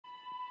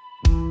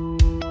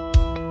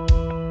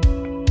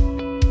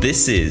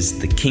This is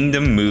the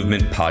Kingdom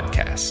Movement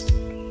Podcast,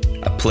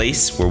 a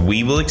place where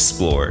we will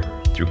explore,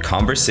 through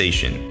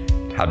conversation,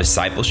 how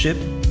discipleship,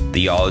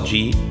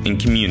 theology, and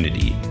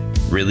community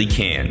really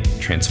can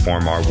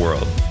transform our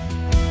world.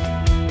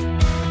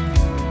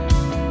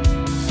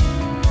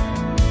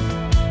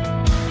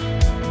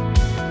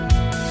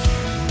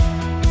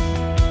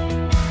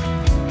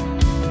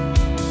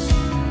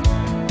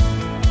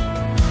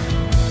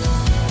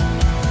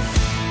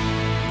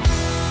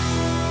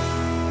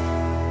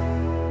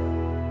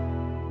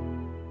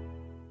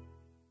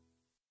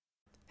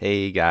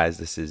 Hey guys,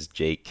 this is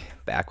Jake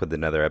back with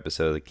another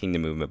episode of the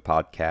Kingdom Movement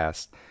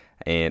Podcast,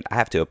 and I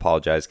have to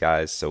apologize,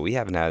 guys. So we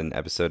haven't had an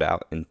episode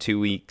out in 2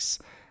 weeks.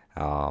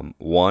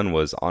 One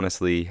was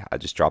honestly I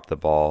just dropped the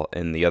ball,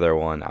 and the other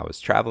one I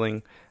was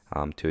traveling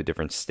to a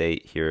different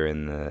state here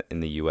in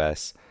the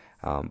U.S.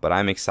 But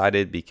I'm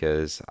excited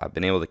because I've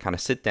been able to kind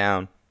of sit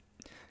down,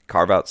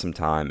 carve out some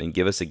time, and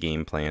give us a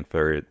game plan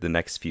for the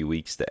next few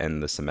weeks to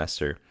end the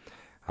semester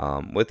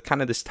with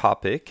kind of this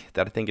topic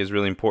that I think is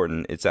really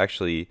important. It's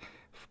actually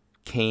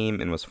came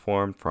and was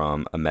formed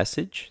from a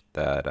message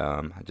that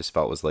I just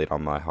felt was laid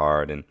on my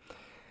heart. And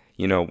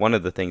one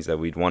of the things that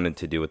we'd wanted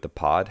to do with the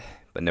pod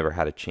but never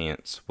had a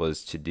chance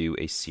was to do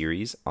a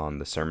series on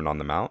the Sermon on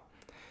the Mount.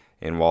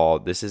 And while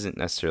this isn't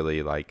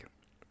necessarily like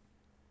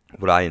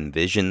what I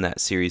envision that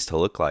series to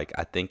look like,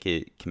 I think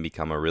it can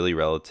become a really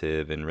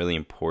relative and really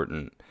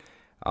important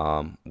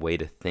way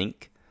to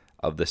think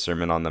of the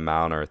Sermon on the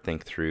Mount, or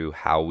think through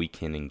how we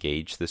can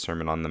engage the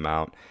Sermon on the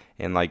Mount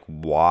and like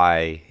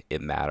why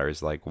it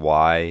matters. Like,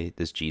 why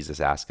does Jesus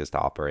ask us to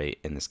operate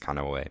in this kind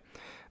of way?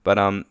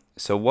 But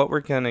so what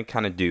we're going to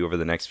kind of do over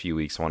the next few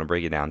weeks, I want to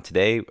break it down.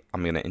 Today,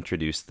 I'm going to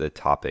introduce the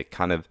topic,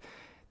 kind of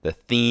the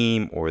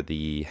theme, or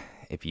the,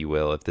 if you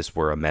will, if this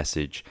were a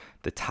message,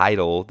 the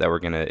title that we're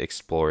going to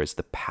explore is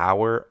the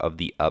power of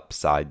the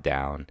upside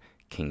down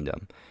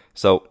kingdom.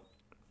 So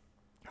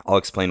I'll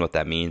explain what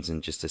that means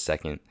in just a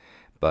second.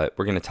 But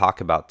we're going to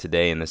talk about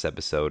today in this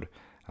episode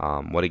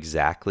what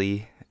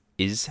exactly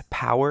is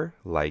power,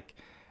 like,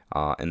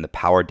 and the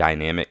power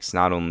dynamics,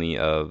 not only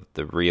of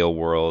the real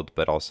world,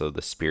 but also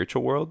the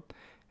spiritual world.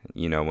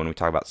 When we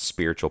talk about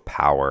spiritual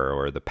power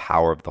or the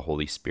power of the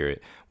Holy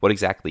Spirit, what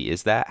exactly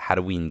is that? How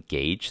do we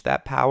engage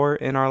that power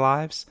in our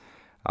lives?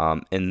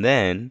 And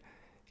then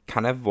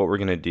kind of what we're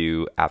going to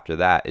do after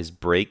that is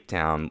break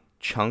down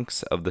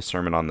chunks of the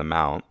Sermon on the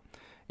Mount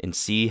and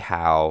see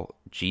how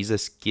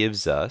Jesus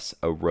gives us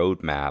a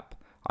roadmap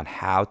on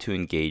how to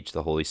engage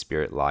the Holy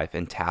Spirit life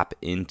and tap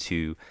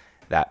into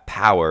that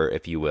power,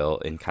 if you will,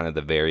 in kind of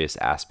the various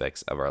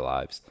aspects of our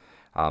lives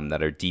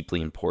that are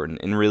deeply important,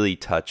 and really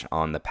touch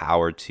on the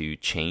power to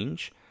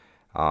change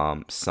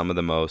some of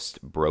the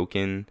most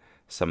broken,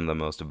 some of the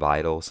most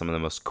vital, some of the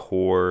most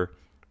core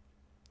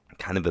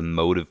kind of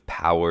emotive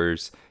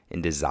powers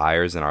and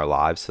desires in our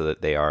lives, so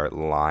that they are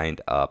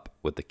lined up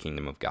with the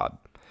kingdom of God.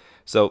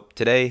 So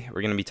today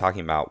we're going to be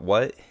talking about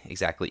what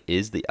exactly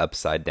is the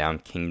upside down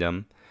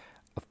kingdom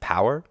of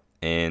power.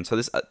 And so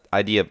this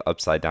idea of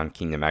upside down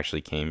kingdom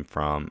actually came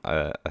from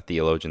a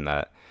theologian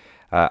that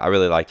I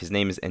really like. His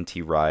name is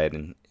N.T. Wright,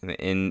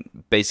 and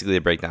basically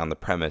to break down the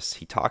premise,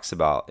 he talks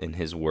about in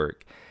his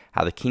work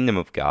how the kingdom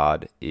of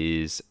God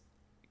is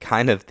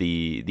kind of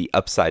the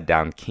upside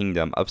down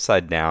kingdom.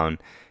 Upside down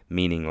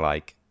meaning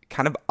like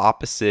kind of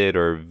opposite,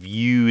 or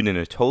viewed in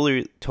a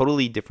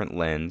totally different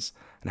lens,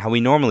 and how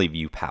we normally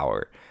view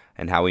power,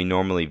 and how we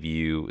normally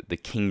view the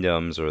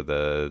kingdoms or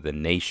the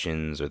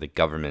nations or the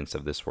governments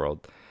of this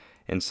world.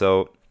 And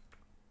so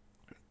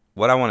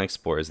what I want to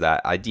explore is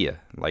that idea.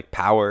 Like,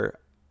 power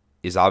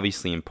is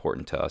obviously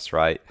important to us,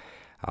 right?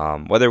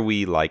 Whether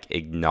we like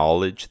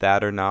acknowledge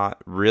that or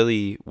not,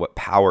 really what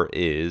power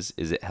is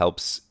it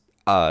helps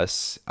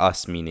us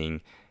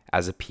meaning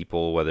as a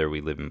people, whether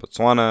we live in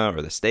Botswana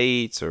or the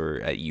States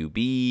or at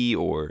UB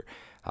or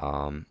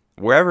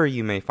wherever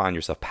you may find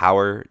yourself,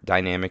 power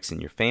dynamics in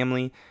your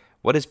family.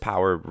 What does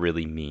power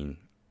really mean?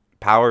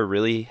 Power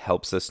really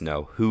helps us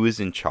know who is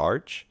in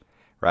charge,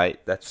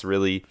 right? That's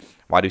really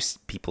why do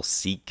people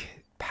seek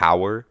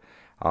power?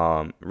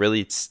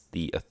 Really, it's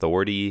the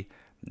authority,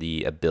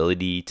 the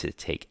ability to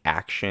take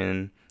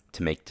action,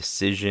 to make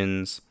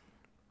decisions,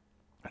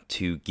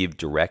 to give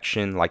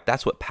direction. Like,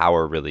 that's what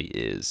power really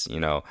is.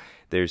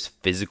 There's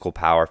physical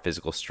power,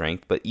 physical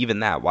strength, but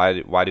even that,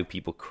 why do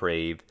people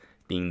crave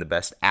being the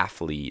best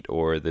athlete,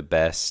 or the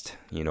best,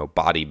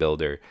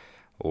 bodybuilder,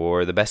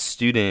 or the best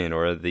student,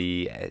 or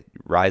the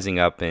rising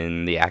up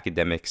in the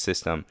academic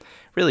system?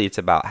 Really, it's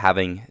about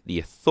having the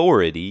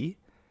authority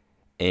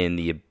and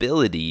the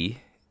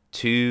ability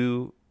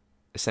to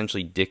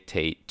essentially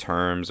dictate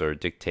terms, or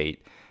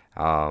dictate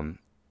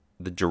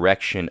the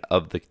direction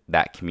of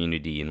that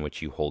community in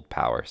which you hold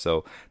power.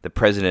 So the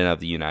president of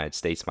the United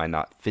States might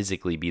not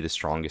physically be the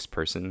strongest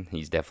person.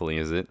 He definitely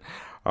isn't.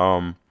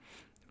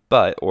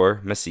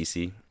 Or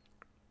Masisi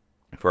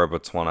for our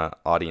Botswana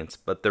audience.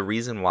 But the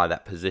reason why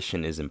that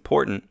position is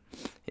important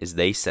is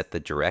they set the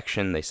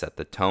direction, they set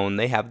the tone,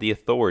 they have the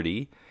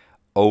authority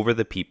over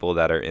the people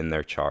that are in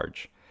their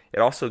charge. It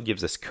also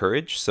gives us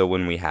courage. So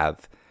when we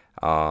have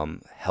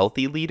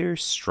healthy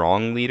leaders,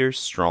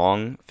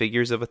 strong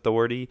figures of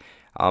authority.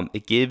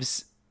 It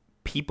gives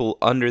people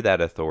under that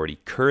authority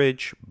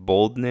courage,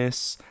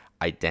 boldness,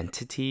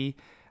 identity.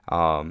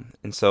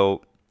 And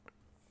so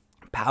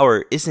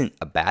power isn't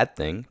a bad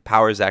thing.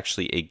 Power is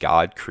actually a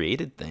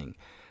God-created thing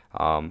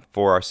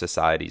for our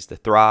societies to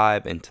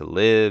thrive and to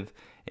live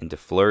and to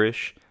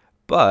flourish.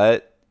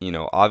 But,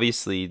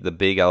 obviously the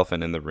big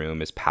elephant in the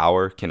room is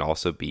power can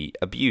also be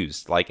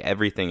abused like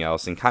everything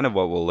else. And kind of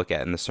what we'll look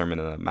at in the Sermon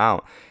on the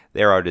Mount,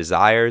 there are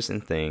desires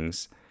and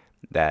things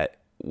that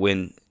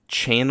when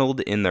channeled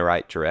in the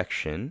right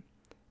direction,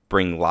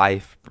 bring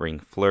life, bring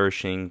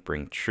flourishing,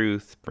 bring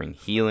truth, bring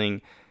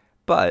healing.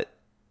 But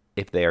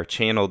if they are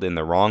channeled in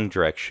the wrong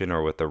direction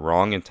or with the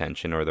wrong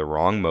intention or the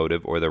wrong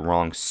motive or the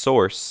wrong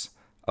source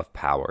of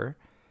power,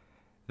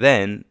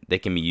 then they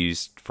can be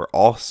used for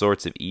all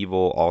sorts of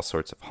evil, all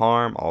sorts of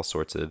harm, all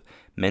sorts of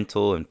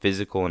mental and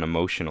physical and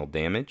emotional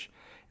damage.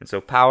 And so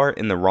power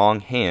in the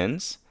wrong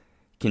hands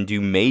can do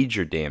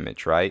major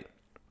damage, right?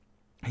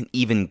 And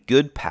even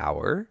good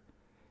power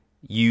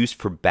used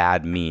for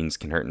bad means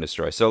can hurt and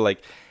destroy. So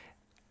like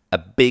a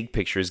big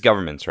picture is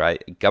governments,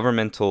 right?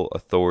 Governmental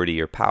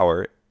authority or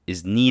power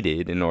is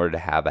needed in order to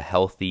have a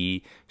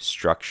healthy,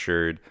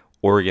 structured,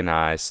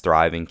 organized,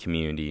 thriving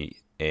community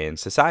and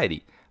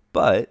society.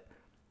 But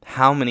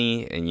how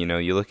many, and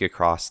you look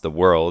across the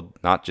world,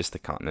 not just the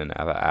continent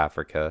of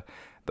Africa,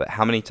 but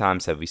how many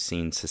times have we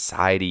seen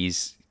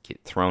societies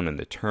get thrown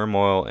into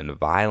turmoil and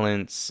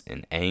violence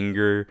and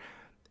anger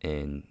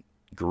and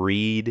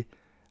greed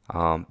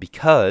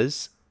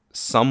because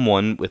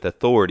someone with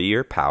authority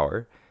or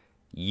power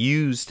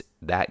used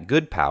that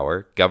good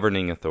power,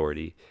 governing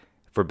authority,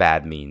 for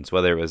bad means,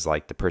 whether it was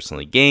like to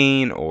personally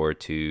gain or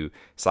to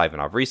siphon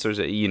off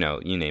resources, you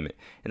name it.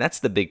 And that's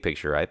the big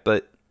picture, right?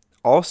 But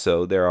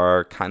also there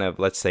are kind of,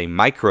 let's say,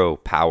 micro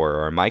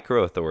power or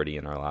micro authority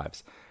in our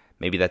lives.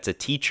 Maybe that's a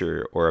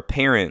teacher or a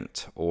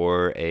parent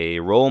or a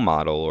role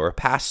model or a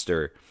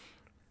pastor.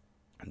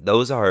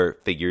 Those are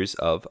figures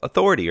of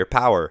authority or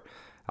power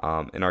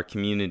in our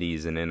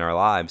communities and in our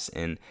lives,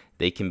 and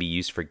they can be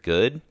used for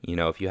good.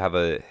 If you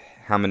have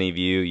how many of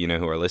you,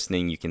 who are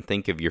listening, you can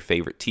think of your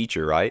favorite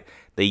teacher, right?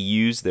 They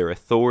use their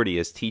authority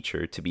as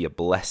teacher to be a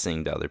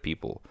blessing to other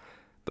people.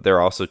 But there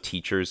are also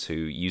teachers who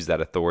use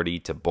that authority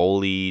to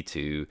bully,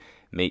 to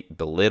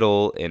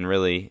belittle, and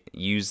really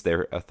use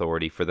their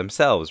authority for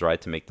themselves,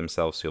 right? To make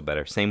themselves feel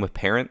better. Same with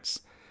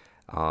parents.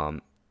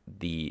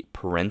 The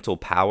parental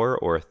power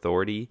or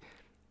authority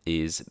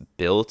is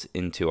built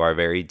into our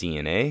very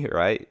DNA,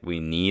 right? We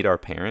need our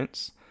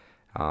parents.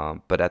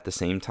 But at the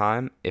same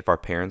time, if our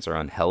parents are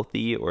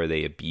unhealthy or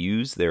they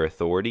abuse their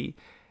authority,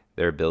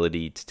 their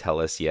ability to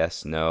tell us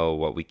yes, no,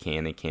 what we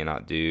can and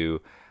cannot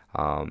do,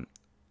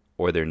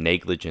 or their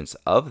negligence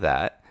of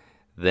that,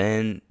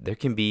 then there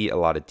can be a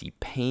lot of deep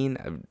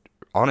pain.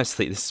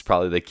 Honestly, this is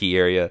probably the key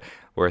area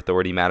where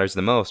authority matters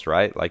the most,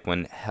 right? Like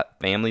when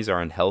families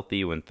are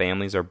unhealthy, when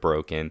families are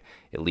broken,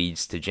 it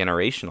leads to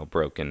generational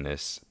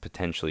brokenness,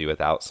 potentially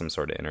without some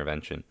sort of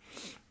intervention.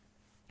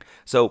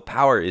 So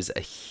power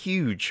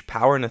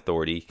and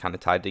authority, kind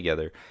of tied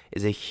together,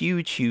 is a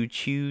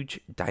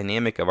huge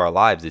dynamic of our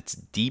lives. It's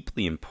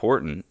deeply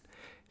important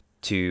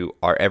to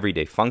our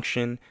everyday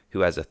function,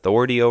 who has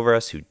authority over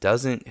us, who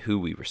doesn't, who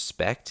we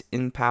respect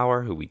in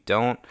power, who we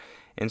don't.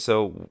 And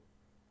so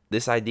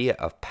this idea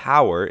of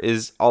power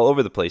is all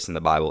over the place in the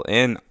Bible.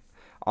 And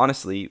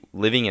honestly,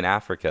 living in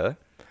Africa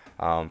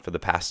for the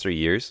past 3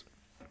 years,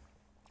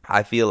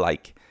 I feel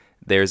like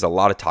there's a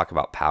lot of talk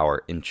about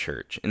power in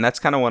church. And that's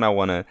kind of what I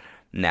want to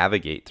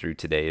navigate through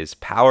today, is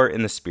power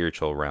in the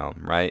spiritual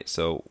realm, right?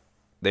 So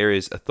there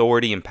is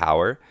authority and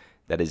power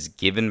that is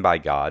given by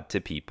God to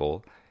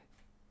people,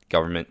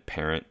 government,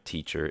 parent,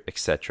 teacher,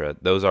 etc.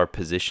 Those are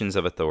positions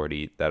of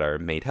authority that are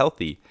made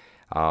healthy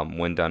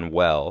when done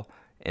well,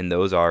 and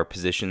those are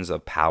positions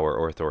of power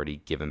or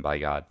authority given by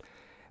God.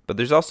 But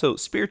there's also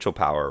spiritual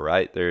power,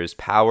 right? There's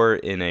power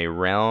in a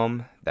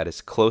realm that is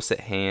close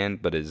at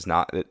hand but is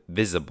not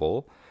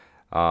visible,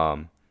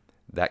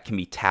 that can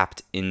be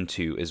tapped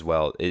into as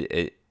well.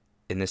 And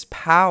this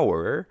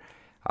power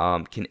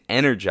can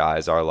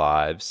energize our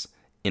lives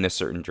in a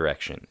certain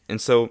direction.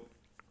 And so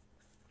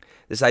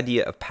this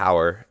idea of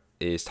power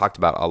is talked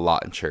about a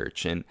lot in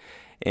church.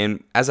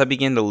 And as I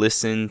began to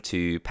listen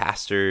to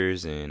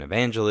pastors and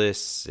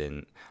evangelists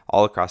and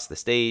all across the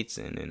States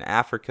and in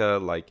Africa,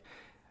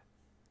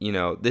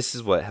 this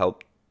is what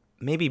helped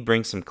maybe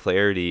bring some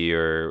clarity,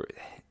 or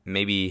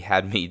maybe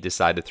had me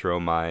decide to throw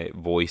my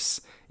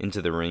voice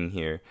into the ring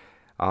here.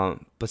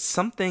 But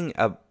something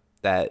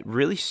that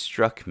really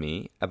struck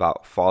me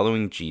about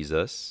following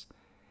Jesus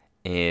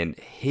and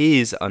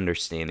his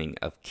understanding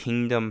of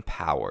kingdom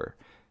power,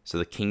 so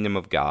the kingdom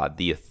of God,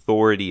 the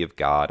authority of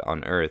God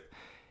on earth,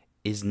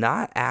 is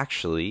not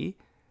actually,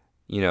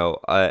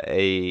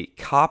 a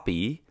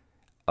copy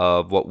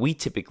of what we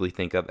typically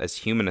think of as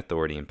human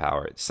authority and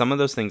power. Some of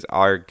those things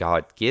are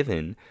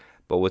God-given,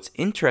 but what's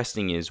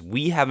interesting is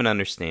we have an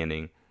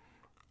understanding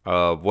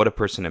of what a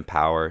person in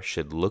power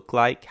should look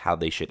like, how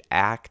they should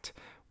act,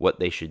 what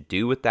they should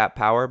do with that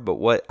power. But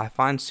what I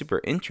find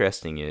super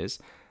interesting is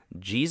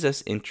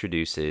Jesus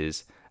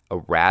introduces a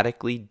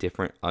radically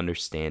different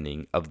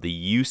understanding of the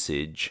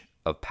usage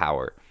of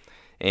power.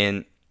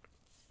 And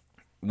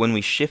when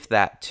we shift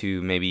that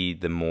to maybe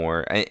the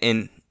more,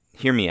 and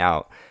hear me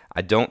out,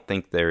 I don't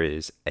think there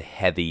is a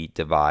heavy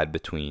divide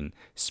between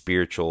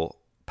spiritual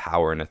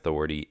power and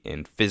authority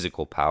and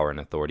physical power and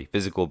authority.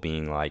 Physical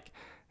being like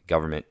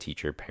government,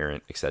 teacher,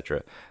 parent,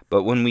 etc.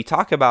 But when we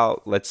talk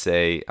about, let's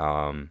say,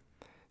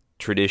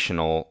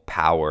 traditional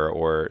power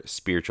or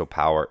spiritual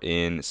power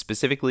in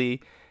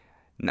specifically,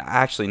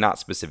 actually not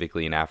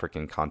specifically in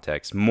African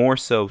context, more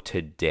so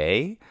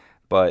today,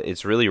 but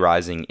it's really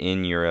rising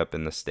in Europe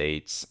and the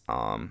States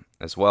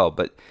as well.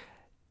 But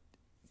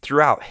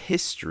throughout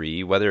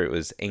history, whether it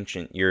was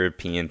ancient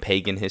European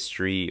pagan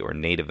history or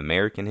Native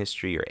American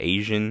history or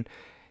Asian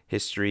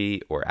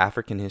history or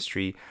African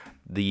history,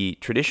 the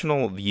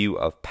traditional view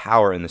of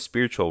power in the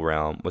spiritual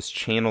realm was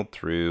channeled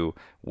through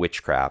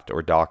witchcraft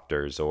or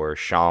doctors or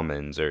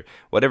shamans or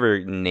whatever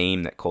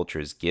name that culture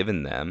has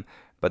given them.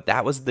 But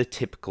that was the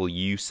typical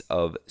use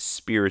of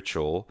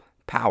spiritual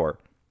power.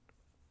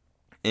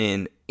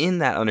 And in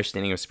that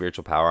understanding of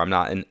spiritual power, I'm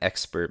not an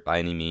expert by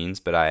any means,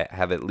 but I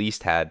have at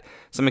least had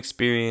some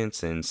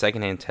experience and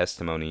secondhand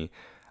testimony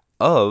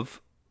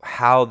of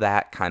how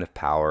that kind of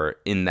power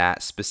in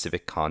that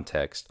specific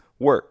context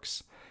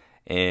works.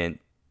 And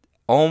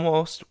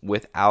almost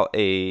without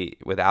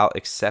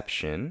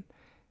exception,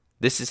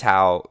 this is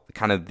how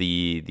kind of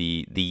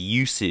the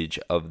usage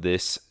of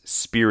this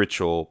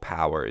spiritual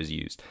power is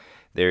used.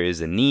 There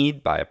is a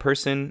need by a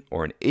person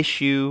or an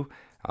issue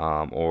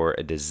or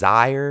a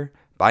desire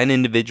by an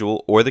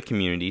individual or the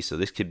community. So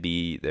this could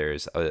be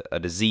there's a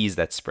disease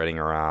that's spreading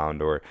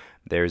around, or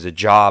there's a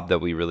job that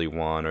we really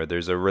want, or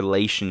there's a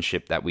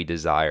relationship that we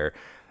desire.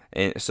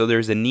 And so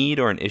there's a need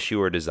or an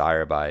issue or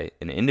desire by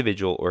an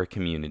individual or a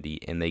community,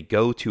 and they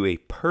go to a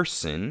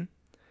person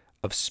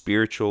of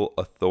spiritual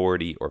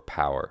authority or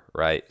power,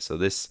 right? So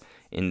this,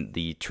 in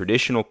the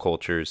traditional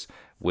cultures,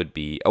 would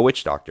be a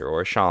witch doctor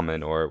or a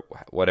shaman or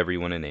whatever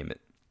you want to name it.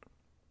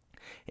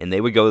 And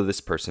they would go to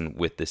this person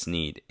with this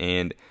need.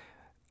 And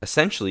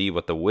essentially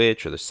what the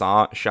witch or the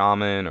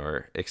shaman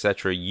or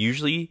etc.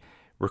 usually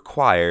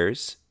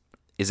requires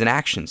is an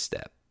action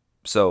step.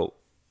 So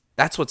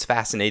that's what's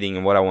fascinating,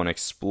 and what I want to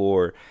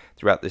explore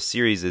throughout this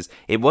series is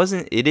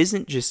it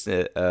isn't just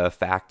a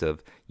fact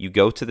of you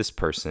go to this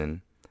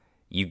person,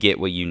 you get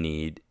what you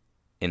need,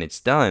 and it's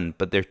done,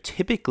 but there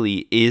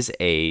typically is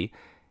a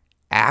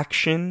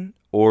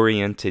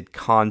action-oriented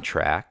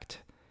contract,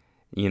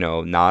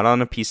 not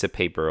on a piece of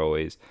paper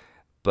always,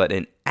 but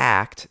an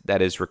act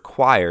that is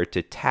required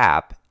to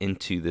tap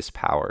into this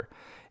power.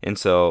 And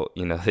so,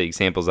 the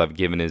examples I've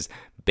given is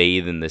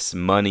bathe in this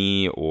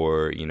money,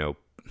 or,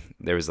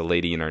 there was a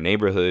lady in our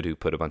neighborhood who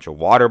put a bunch of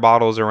water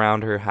bottles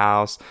around her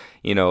house.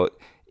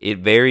 It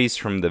varies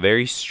from the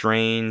very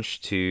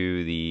strange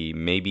to the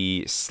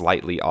maybe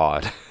slightly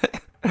odd.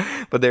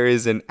 But there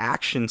is an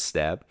action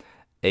step,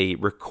 a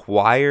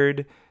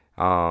required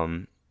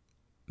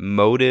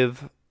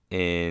motive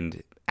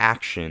and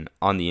action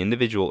on the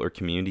individual or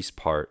community's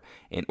part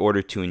in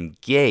order to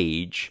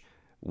engage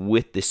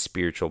with the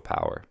spiritual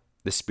power,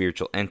 the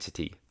spiritual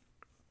entity.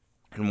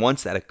 And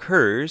once that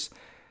occurs,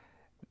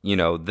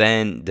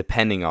 then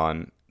depending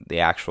on the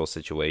actual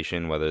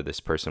situation, whether this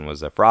person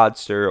was a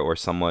fraudster or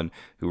someone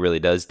who really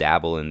does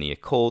dabble in the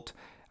occult,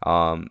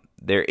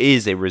 there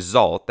is a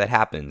result that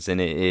happens,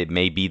 and it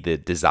may be the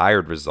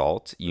desired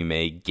result. You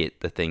may get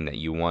the thing that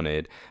you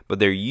wanted, but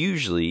there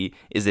usually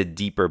is a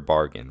deeper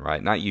bargain,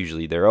 right? Not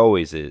usually, there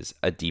always is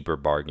a deeper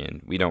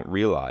bargain we don't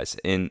realize.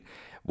 And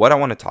what I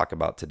want to talk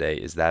about today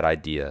is that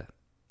idea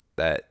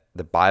that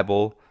the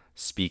Bible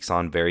speaks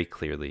on very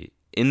clearly.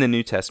 In the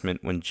New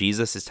Testament, when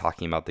Jesus is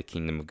talking about the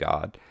kingdom of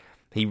God,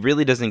 he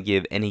really doesn't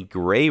give any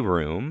gray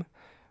room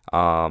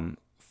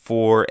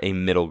for a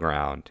middle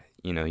ground.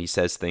 He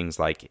says things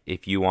like,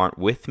 if you aren't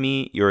with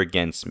me, you're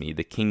against me,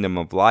 the kingdom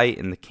of light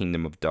and the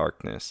kingdom of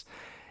darkness.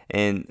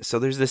 And so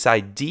there's this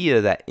idea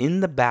that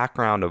in the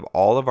background of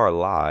all of our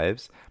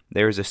lives,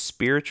 there is a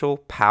spiritual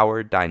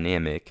power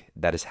dynamic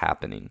that is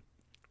happening.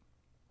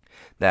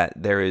 That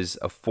there is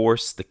a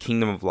force, the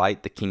kingdom of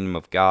light, the kingdom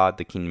of God,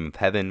 the kingdom of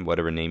heaven,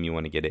 whatever name you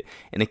want to get it,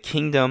 and a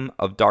kingdom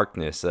of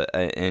darkness,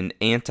 an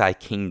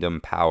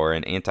anti-kingdom power,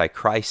 an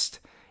anti-Christ,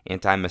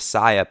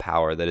 anti-Messiah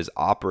power that is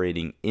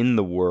operating in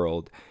the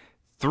world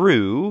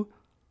through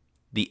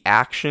the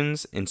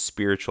actions and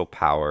spiritual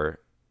power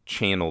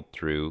channeled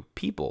through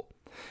people.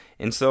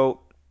 And so,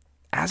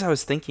 as I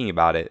was thinking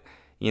about it,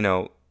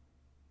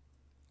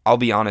 I'll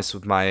be honest,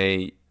 with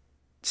my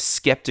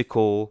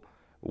skeptical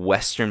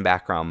Western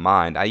background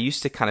mind, I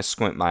used to kind of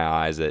squint my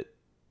eyes at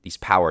these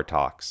power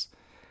talks.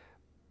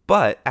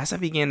 But as I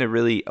began to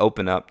really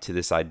open up to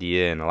this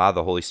idea and allow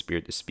the Holy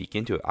Spirit to speak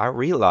into it, I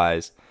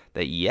realized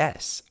that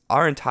yes,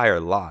 our entire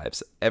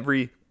lives,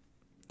 every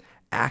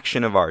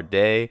action of our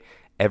day,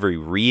 every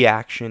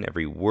reaction,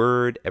 every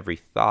word, every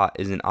thought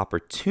is an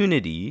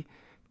opportunity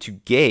to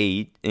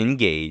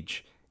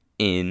engage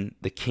in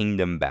the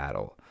kingdom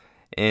battle.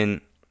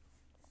 And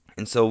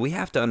so we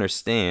have to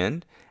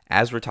understand,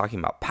 as we're talking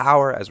about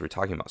power, as we're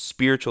talking about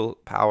spiritual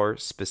power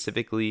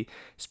specifically,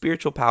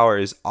 spiritual power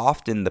is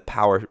often the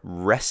power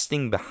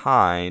resting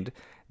behind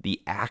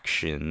the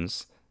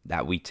actions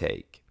that we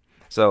take.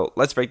 So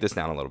let's break this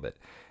down a little bit.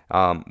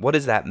 What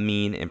does that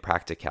mean in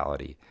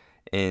practicality?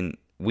 And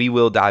we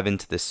will dive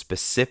into the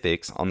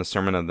specifics on the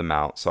Sermon on the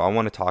Mount. So I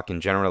want to talk in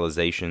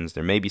generalizations.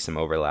 There may be some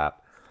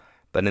overlap.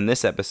 But in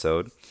this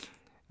episode,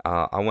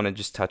 I want to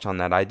just touch on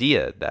that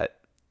idea that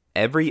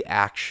every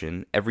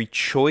action, every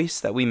choice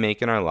that we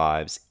make in our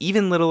lives,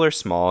 even little or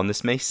small, and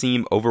this may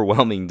seem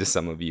overwhelming to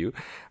some of you,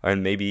 or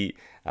maybe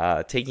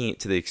taking it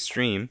to the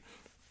extreme,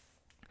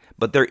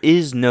 but there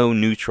is no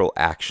neutral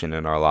action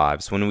in our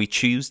lives. When we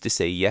choose to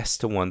say yes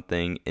to one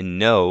thing and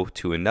no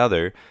to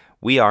another,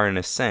 we are, in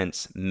a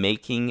sense,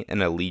 making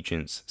an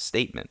allegiance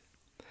statement.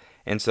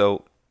 And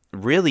so,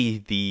 really,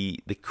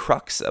 the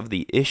crux of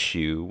the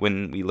issue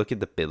when we look at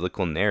the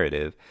biblical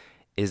narrative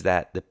is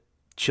that the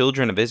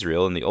children of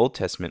Israel in the Old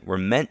Testament were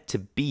meant to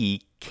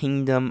be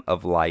kingdom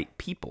of light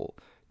people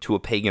to a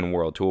pagan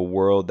world, to a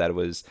world that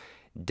was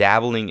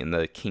dabbling in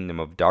the kingdom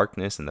of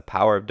darkness and the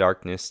power of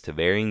darkness to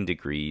varying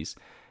degrees.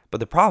 But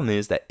the problem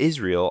is that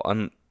Israel,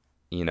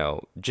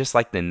 just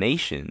like the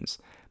nations,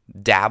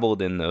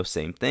 dabbled in those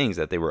same things,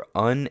 that they were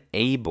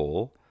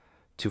unable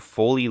to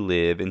fully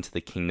live into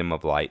the kingdom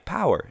of light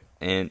power.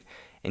 And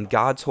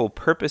God's whole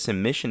purpose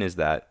and mission is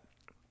that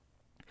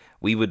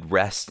we would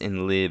rest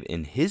and live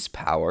in His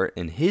power,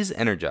 in His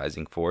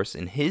energizing force,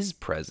 in His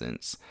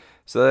presence,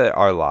 so that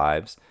our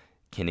lives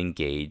can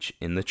engage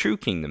in the true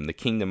kingdom, the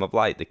kingdom of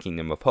light, the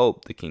kingdom of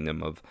hope, the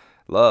kingdom of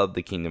love,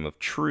 the kingdom of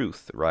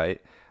truth,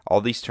 right?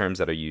 All these terms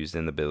that are used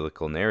in the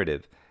biblical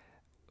narrative.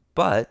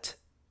 But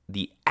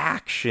the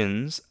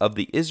actions of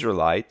the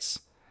Israelites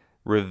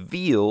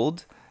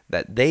revealed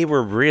that they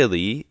were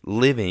really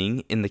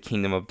living in the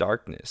kingdom of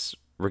darkness.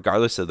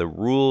 Regardless of the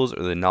rules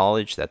or the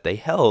knowledge that they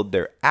held,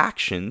 their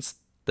actions,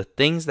 the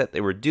things that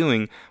they were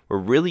doing, were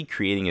really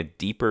creating a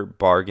deeper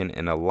bargain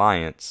and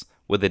alliance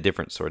with a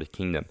different sort of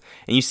kingdom.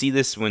 And you see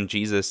this when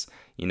Jesus,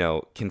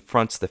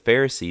 confronts the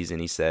Pharisees and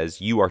he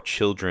says, "You are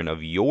children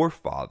of your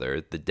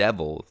father, the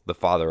devil, the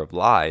father of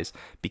lies,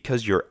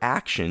 because your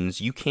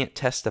actions, you can't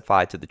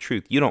testify to the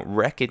truth. You don't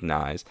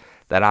recognize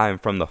that I am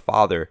from the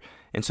Father,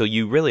 and so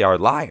you really are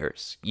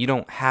liars. You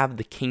don't have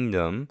the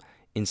kingdom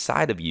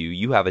inside of you.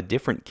 You have a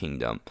different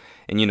kingdom."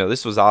 And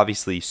this was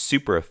obviously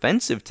super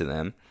offensive to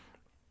them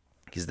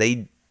because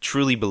they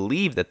truly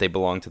believed that they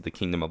belonged to the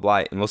kingdom of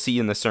light. And we'll see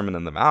in the Sermon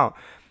on the Mount,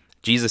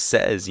 Jesus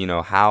says,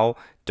 how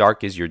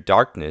dark is your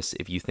darkness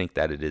if you think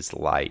that it is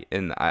light.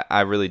 And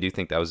I really do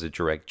think that was a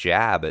direct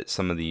jab at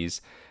some of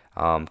these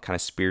kind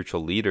of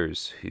spiritual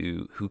leaders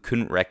who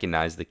couldn't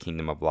recognize the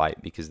kingdom of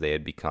light because they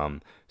had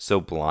become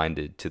so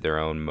blinded to their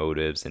own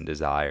motives and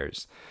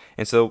desires.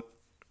 And so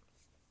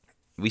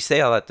we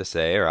say all that to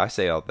say, or I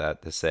say all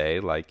that to say,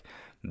 like,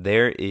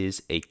 there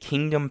is a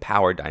kingdom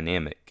power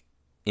dynamic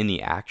in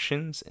the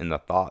actions and the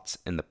thoughts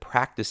and the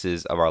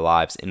practices of our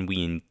lives, and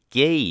we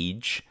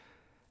engage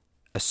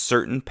a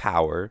certain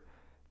power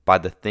by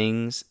the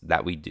things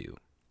that we do.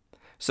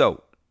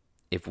 So,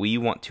 if we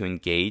want to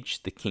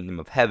engage the kingdom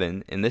of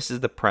heaven, and this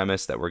is the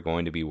premise that we're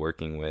going to be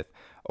working with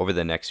over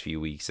the next few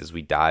weeks as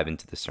we dive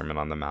into the Sermon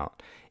on the Mount,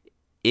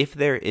 if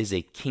there is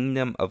a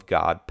kingdom of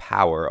God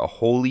power, a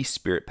Holy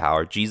Spirit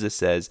power, Jesus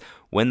says,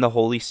 when the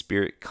Holy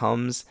Spirit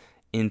comes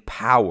in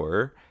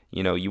power,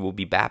 you will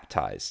be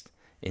baptized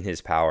in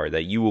His power,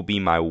 that you will be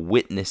my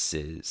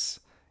witnesses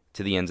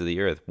to the ends of the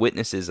earth,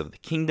 witnesses of the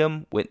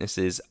kingdom,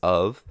 witnesses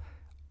of,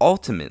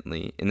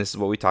 ultimately, and this is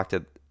what we talked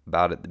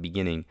about at the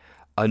beginning,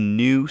 a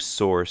new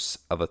source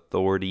of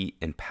authority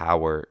and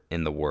power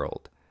in the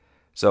world.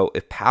 So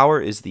if power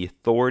is the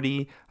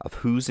authority of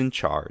who's in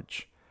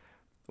charge,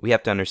 we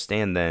have to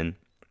understand then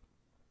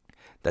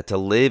that to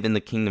live in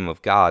the kingdom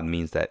of God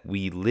means that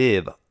we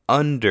live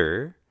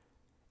under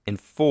and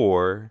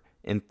for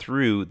and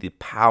through the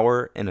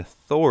power and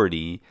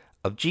authority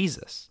of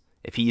Jesus.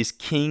 If He is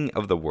King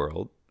of the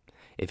world,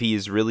 if He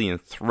is really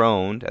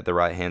enthroned at the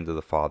right hand of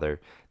the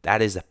Father,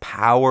 that is a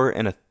power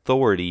and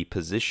authority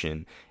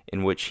position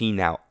in which He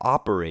now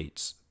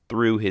operates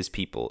through His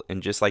people.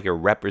 And just like a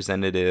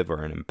representative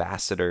or an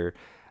ambassador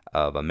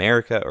of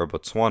America or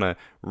Botswana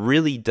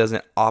really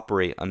doesn't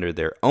operate under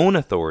their own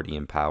authority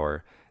and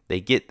power,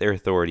 they get their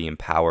authority and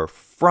power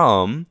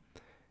from,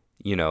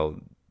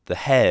 the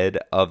head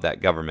of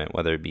that government,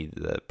 whether it be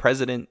the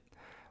president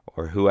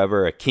or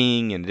whoever, a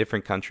king in a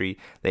different country.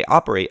 They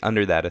operate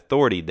under that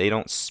authority. They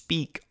don't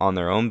speak on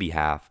their own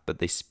behalf, but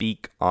they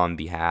speak on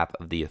behalf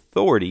of the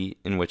authority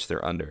in which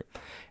they're under.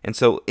 And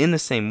so in the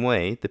same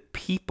way, the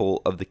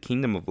people of the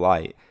kingdom of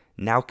light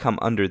now come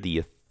under the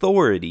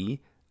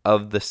authority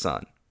of the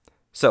Son.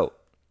 So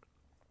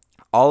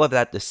all of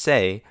that to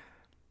say,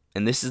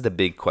 and this is the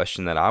big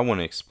question that I want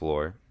to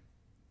explore,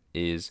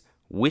 is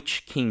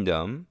which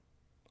kingdom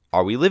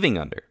are we living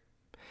under?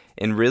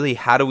 And really,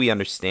 how do we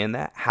understand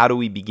that? How do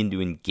we begin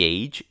to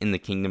engage in the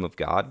kingdom of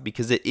God?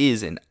 Because it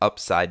is an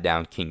upside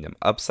down kingdom.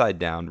 Upside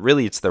down,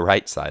 really it's the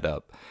right side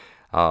up.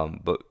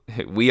 but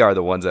we are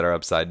the ones that are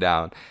upside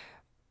down.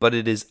 But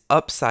it is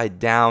upside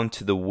down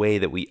to the way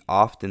that we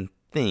often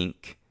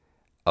think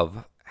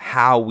of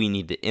how we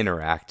need to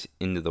interact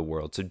into the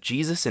world. So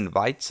Jesus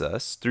invites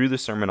us through the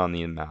Sermon on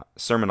the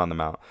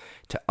Mount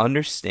to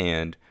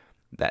understand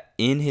that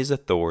in his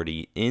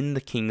authority, in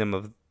the kingdom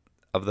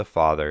of the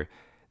Father,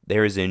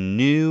 there is a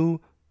new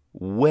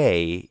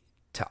way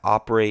to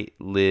operate,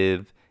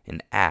 live,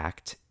 and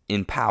act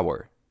in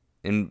power.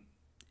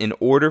 In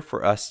order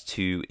for us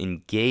to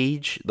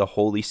engage the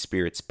Holy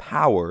Spirit's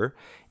power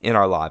in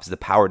our lives, the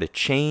power to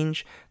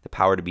change, the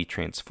power to be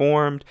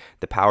transformed,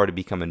 the power to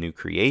become a new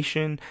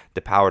creation,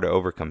 the power to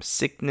overcome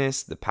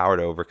sickness, the power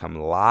to overcome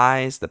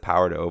lies, the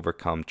power to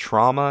overcome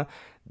trauma,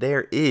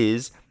 there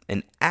is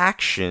an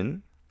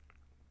action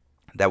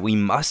that we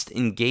must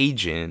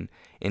engage in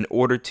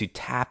order to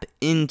tap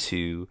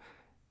into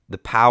the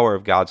power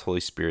of God's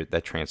Holy Spirit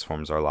that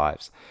transforms our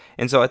lives.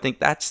 And so I think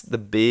that's the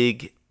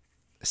big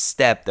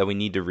step that we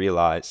need to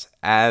realize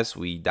as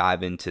we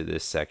dive into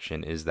this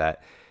section, is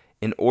that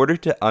in order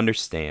to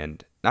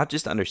understand, not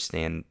just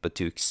understand, but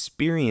to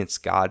experience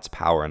God's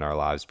power in our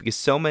lives, because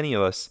so many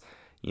of us,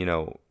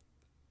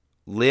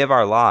 live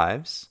our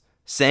lives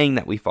saying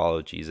that we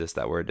follow Jesus,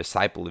 that we're a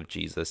disciple of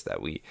Jesus,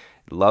 that we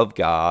love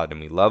God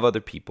and we love other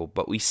people,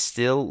 but we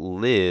still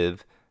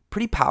live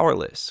pretty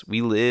powerless.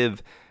 We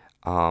live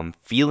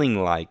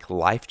feeling like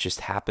life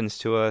just happens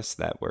to us,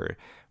 that we're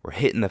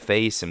hit in the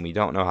face and we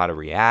don't know how to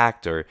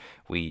react, or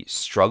we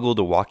struggle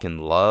to walk in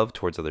love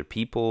towards other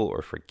people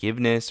or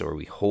forgiveness, or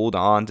we hold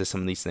on to some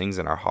of these things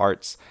in our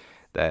hearts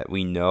that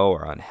we know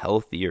are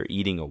unhealthy or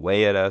eating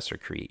away at us or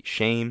create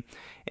shame.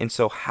 And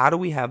so how do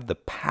we have the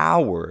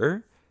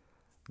power,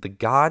 the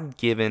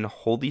God-given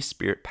Holy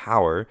Spirit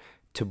power,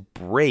 to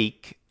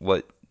break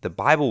what the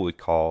Bible would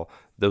call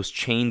those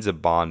chains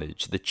of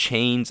bondage, the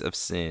chains of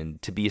sin,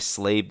 to be a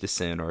slave to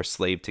sin or a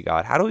slave to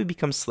God? How do we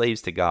become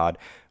slaves to God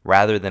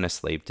rather than a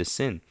slave to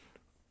sin?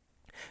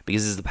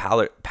 Because is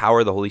the power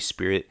of the Holy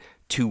Spirit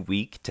too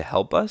weak to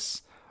help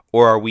us?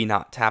 Or are we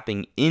not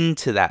tapping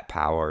into that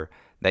power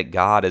that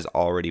God has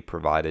already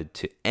provided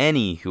to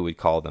any who would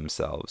call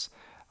themselves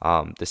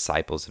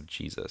disciples of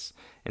Jesus?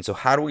 And so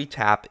how do we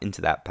tap into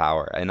that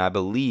power? And I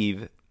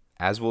believe,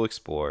 as we'll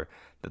explore,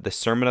 that the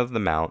Sermon on the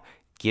Mount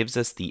gives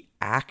us the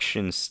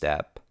action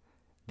step,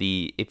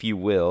 if you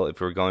will, if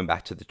we're going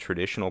back to the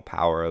traditional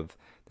power of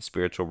the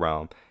spiritual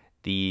realm,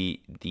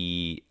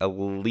 the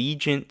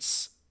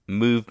allegiance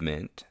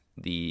movement,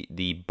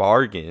 the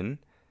bargain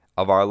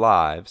of our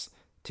lives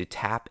to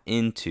tap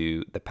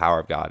into the power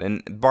of God.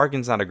 And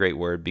bargain's not a great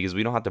word, because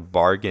we don't have to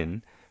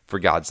bargain for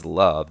God's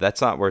love.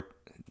 That's not where,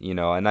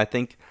 and I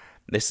think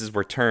this is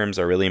where terms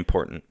are really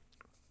important.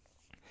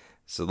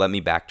 So let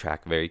me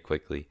backtrack very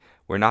quickly.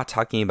 We're not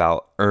talking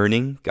about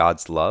earning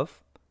God's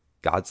love.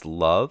 God's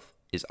love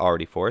is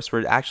already for us.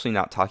 We're actually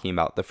not talking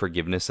about the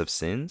forgiveness of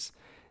sins.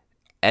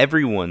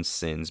 Everyone's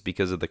sins,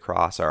 because of the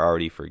cross, are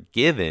already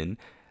forgiven,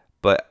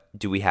 but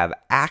do we have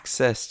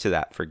access to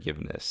that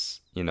forgiveness?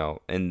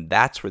 And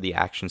that's where the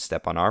action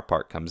step on our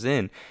part comes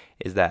in,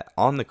 is that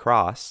on the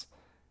cross,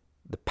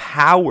 the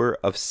power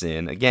of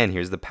sin, again,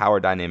 here's the power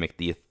dynamic,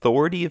 the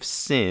authority of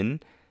sin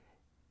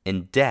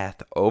and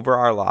death over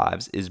our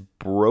lives is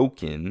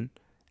broken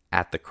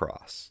at the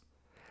cross.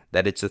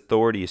 That its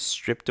authority is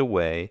stripped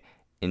away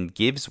and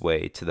gives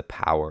way to the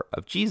power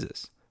of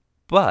Jesus.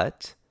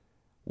 But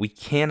we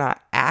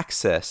cannot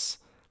access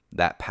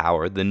that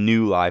power, the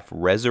new life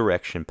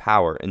resurrection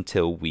power,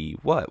 until we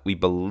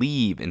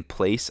believe and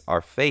place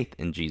our faith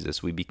in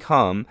Jesus. We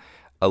become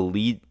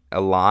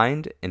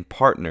aligned and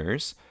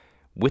partners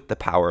with the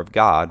power of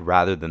God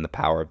rather than the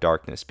power of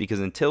darkness. Because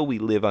until we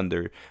live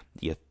under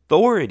the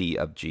authority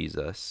of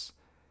Jesus,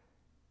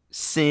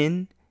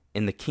 sin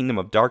in the kingdom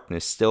of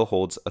darkness still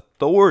holds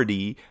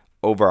authority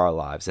over our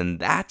lives. And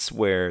that's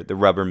where the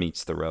rubber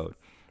meets the road.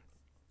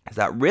 Is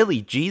that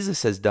really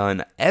Jesus has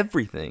done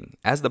everything,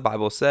 as the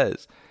Bible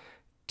says,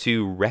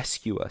 to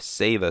rescue us,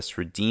 save us,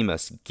 redeem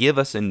us, give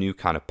us a new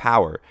kind of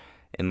power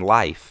in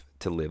life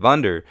to live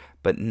under.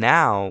 But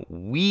now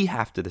we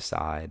have to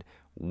decide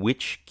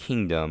which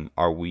kingdom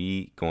are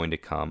we going to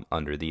come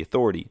under the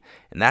authority.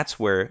 And that's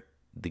where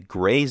the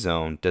gray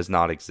zone does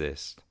not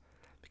exist.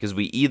 Because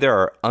we either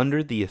are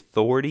under the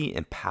authority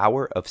and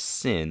power of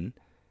sin,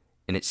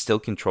 and it still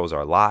controls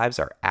our lives,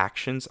 our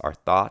actions, our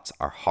thoughts,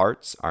 our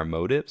hearts, our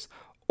motives,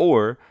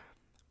 or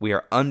we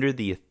are under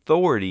the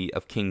authority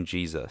of King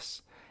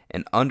Jesus.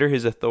 And under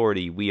his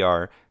authority, we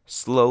are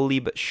slowly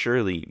but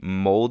surely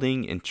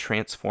molding and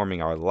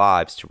transforming our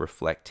lives to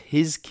reflect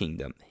his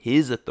kingdom,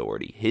 his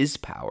authority, his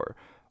power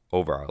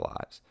over our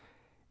lives.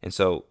 And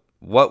so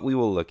what we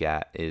will look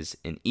at is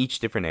in each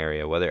different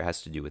area, whether it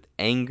has to do with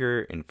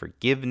anger and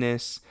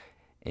forgiveness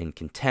and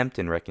contempt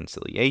and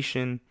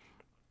reconciliation,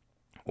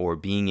 or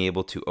being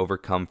able to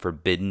overcome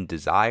forbidden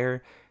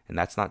desire. And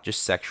that's not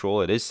just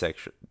sexual, it is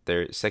sexual.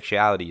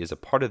 Sexuality is a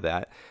part of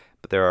that,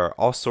 but there are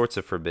all sorts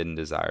of forbidden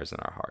desires in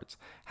our hearts.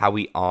 How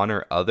we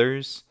honor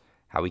others,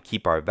 how we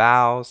keep our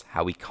vows,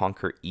 how we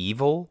conquer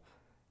evil,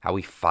 how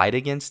we fight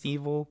against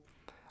evil.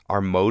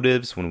 our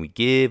motives when we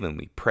give and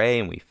we pray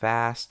and we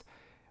fast,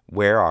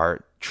 where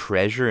our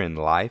treasure in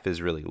life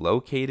is really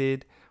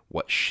located,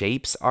 what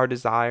shapes our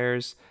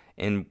desires,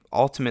 and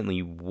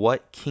ultimately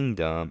what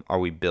kingdom are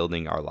we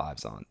building our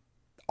lives on.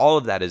 All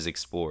of that is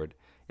explored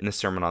in the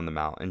Sermon on the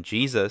Mount. And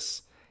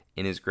Jesus,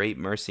 in his great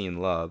mercy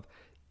and love,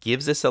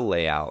 gives us a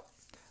layout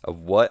of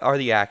what are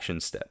the action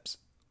steps.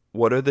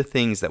 What are the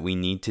things that we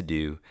need to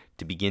do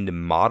to begin to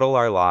model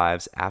our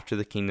lives after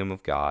the kingdom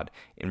of God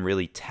and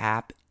really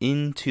tap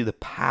into the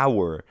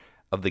power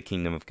of the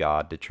kingdom of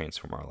God to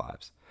transform our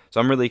lives? So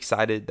I'm really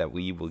excited that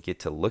we will get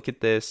to look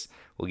at this.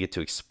 We'll get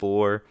to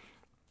explore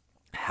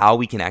how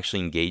we can actually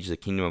engage the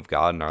kingdom of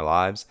God in our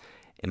lives.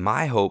 And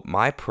my hope,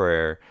 my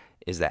prayer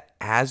is that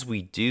as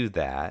we do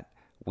that,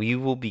 we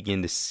will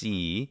begin to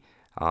see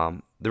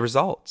the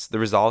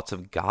results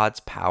of God's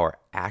power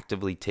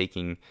actively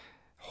taking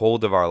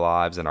hold of our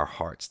lives and our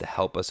hearts to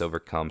help us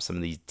overcome some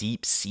of these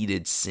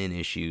deep-seated sin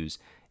issues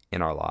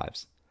in our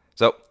lives.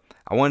 So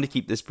I wanted to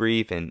keep this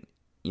brief, and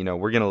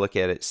we're going to look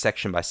at it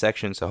section by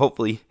section. So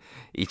hopefully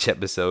each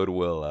episode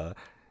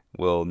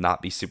will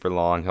not be super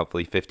long,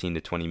 hopefully 15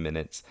 to 20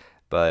 minutes.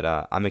 But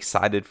I'm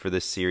excited for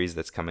this series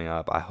that's coming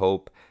up. I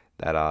hope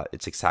that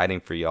it's exciting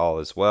for y'all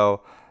as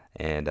well.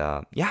 And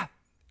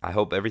I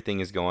hope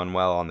everything is going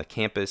well on the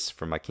campus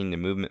for my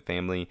Kingdom Movement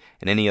family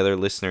and any other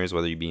listeners,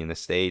 whether you be in the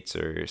States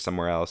or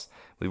somewhere else.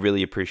 We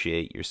really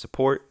appreciate your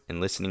support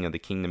and listening of the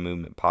Kingdom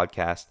Movement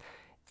podcast.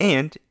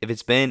 And if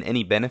it's been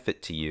any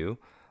benefit to you,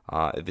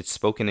 if it's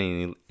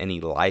spoken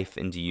any life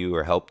into you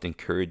or helped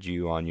encourage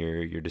you on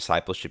your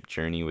discipleship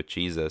journey with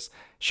Jesus,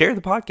 share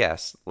the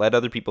podcast. Let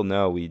other people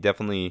know. We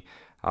definitely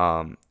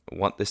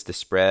want this to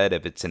spread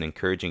if it's an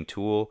encouraging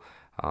tool,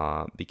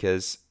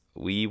 because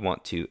we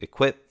want to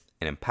equip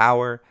and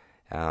empower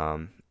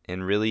and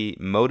really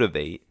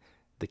motivate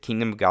the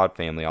Kingdom of God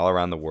family all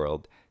around the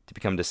world to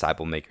become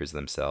disciple makers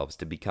themselves,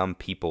 to become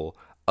people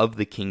of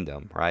the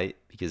kingdom, right?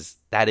 Because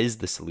that is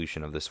the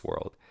solution of this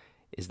world,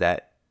 is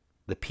that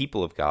the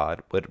people of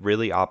God would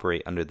really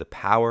operate under the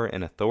power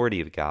and authority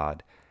of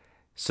God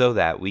so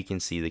that we can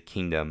see the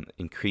kingdom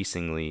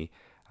increasingly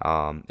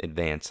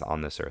advance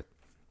on this earth.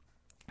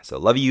 So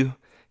love you,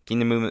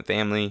 Kingdom Movement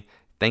family.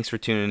 Thanks for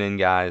tuning in,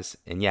 guys.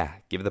 And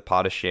give the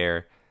pod a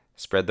share.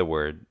 Spread the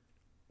word.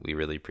 We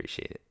really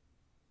appreciate it.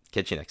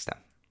 Catch you next time.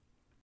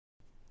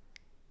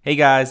 Hey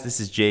guys, this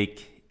is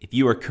Jake. If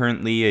you are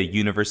currently a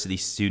university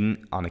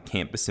student on a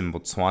campus in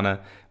Botswana,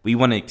 we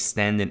want to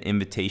extend an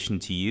invitation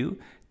to you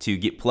to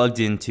get plugged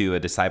into a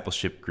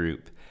discipleship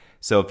group.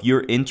 So if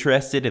you're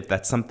interested, if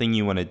that's something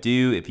you want to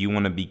do, if you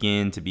want to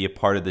begin to be a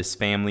part of this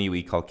family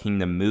we call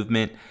Kingdom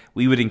Movement,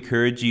 we would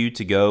encourage you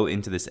to go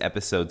into this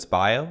episode's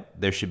bio.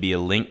 There should be a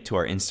link to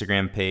our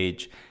Instagram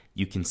page.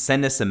 You can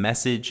send us a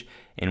message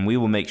and we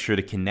will make sure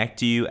to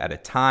connect you at a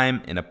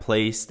time and a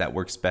place that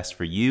works best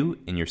for you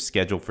and your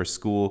schedule for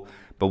school.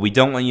 But we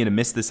don't want you to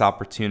miss this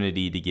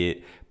opportunity to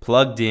get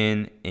plugged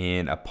in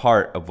and a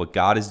part of what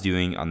God is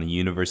doing on the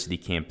university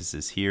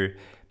campuses here,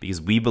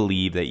 because we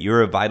believe that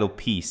you're a vital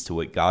piece to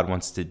what God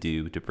wants to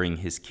do to bring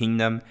his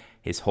kingdom,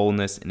 his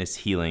wholeness, and his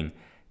healing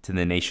to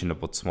the nation of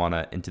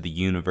Botswana and to the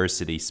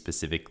university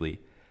specifically.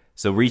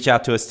 So reach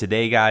out to us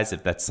today, guys,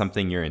 if that's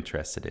something you're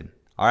interested in.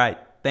 All right,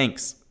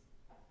 thanks.